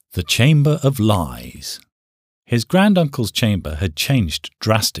The Chamber of Lies. His granduncle's chamber had changed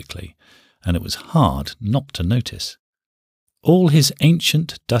drastically, and it was hard not to notice. All his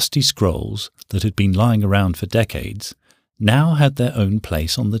ancient, dusty scrolls that had been lying around for decades now had their own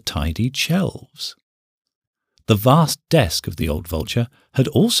place on the tidied shelves. The vast desk of the old vulture had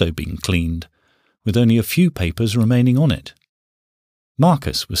also been cleaned, with only a few papers remaining on it.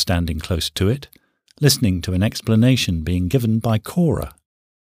 Marcus was standing close to it, listening to an explanation being given by Cora.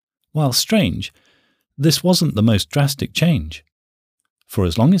 While strange, this wasn't the most drastic change. For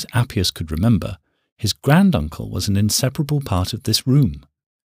as long as Appius could remember, his granduncle was an inseparable part of this room.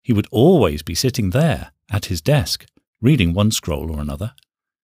 He would always be sitting there, at his desk, reading one scroll or another.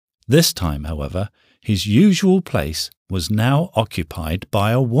 This time, however, his usual place was now occupied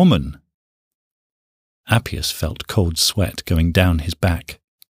by a woman. Appius felt cold sweat going down his back.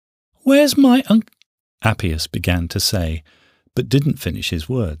 "Where's my Appius began to say, but didn't finish his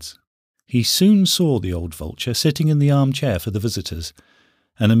words. He soon saw the old vulture sitting in the armchair for the visitors,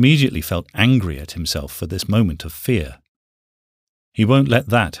 and immediately felt angry at himself for this moment of fear. He won't let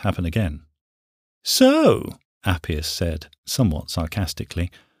that happen again. "So," Appius said, somewhat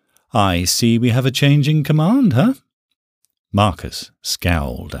sarcastically, "I see we have a change in command, huh?" Marcus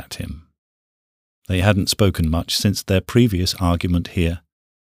scowled at him. They hadn't spoken much since their previous argument here.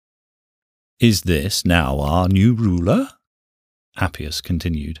 "Is this now our new ruler?" Appius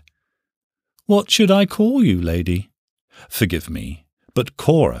continued. "What should I call you, lady? Forgive me, but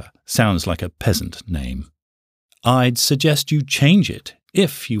Cora sounds like a peasant name. I'd suggest you change it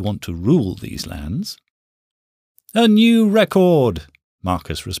if you want to rule these lands." "A new record,"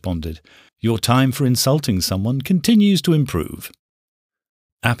 Marcus responded. "Your time for insulting someone continues to improve."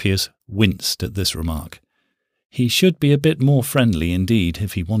 Appius winced at this remark. He should be a bit more friendly indeed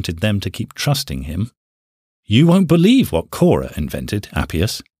if he wanted them to keep trusting him. "You won't believe what Cora invented,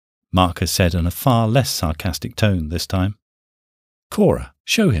 Appius," Marcus said in a far less sarcastic tone this time. "Cora,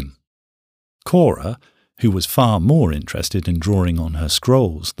 show him." Cora, who was far more interested in drawing on her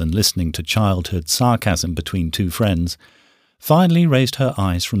scrolls than listening to childhood sarcasm between two friends, finally raised her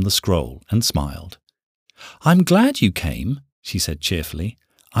eyes from the scroll and smiled. "I'm glad you came," she said cheerfully.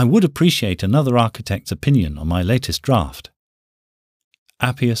 "I would appreciate another architect's opinion on my latest draft."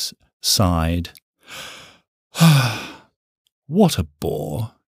 Appius sighed. "What a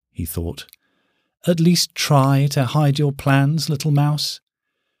bore," he thought. "At least try to hide your plans, little mouse.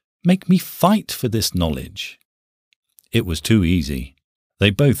 Make me fight for this knowledge." It was too easy.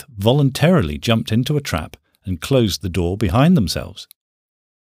 They both voluntarily jumped into a trap and closed the door behind themselves.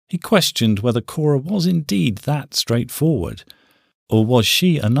 He questioned whether Cora was indeed that straightforward, or was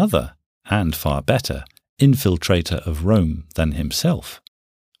she another, and far better, infiltrator of Rome than himself?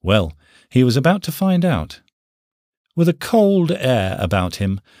 Well, he was about to find out. With a cold air about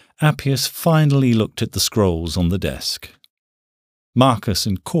him, Appius finally looked at the scrolls on the desk. Marcus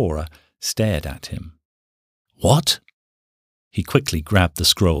and Cora stared at him. "What?" He quickly grabbed the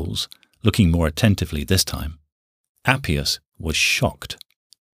scrolls, looking more attentively this time. Appius was shocked.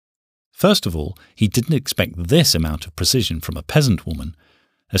 First of all, he didn't expect this amount of precision from a peasant woman,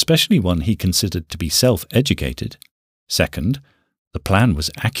 especially one he considered to be self-educated. Second, the plan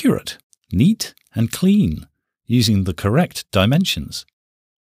was accurate, neat and clean, using the correct dimensions.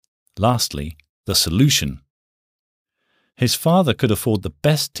 Lastly, the solution. His father could afford the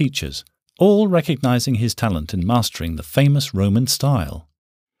best teachers, all recognizing his talent in mastering the famous Roman style.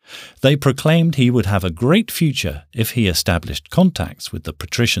 They proclaimed he would have a great future if he established contacts with the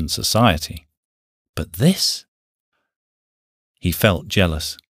patrician society. But this? He felt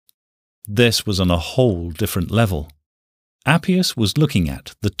jealous. This was on a whole different level. Appius was looking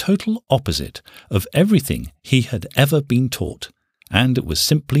at the total opposite of everything he had ever been taught, and it was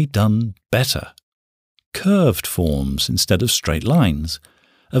simply done better. Curved forms instead of straight lines,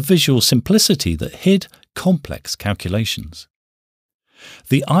 a visual simplicity that hid complex calculations.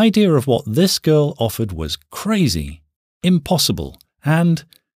 The idea of what this girl offered was crazy, impossible, and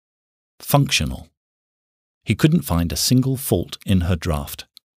functional. He couldn't find a single fault in her draft.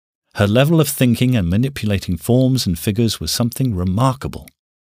 Her level of thinking and manipulating forms and figures was something remarkable.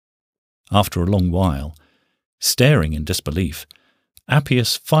 After a long while, staring in disbelief,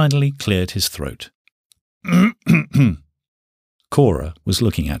 Appius finally cleared his throat. Cora was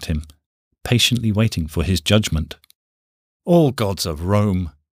looking at him, patiently waiting for his judgment. All gods of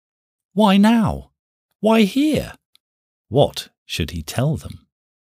Rome! Why now? Why here? What should he tell them?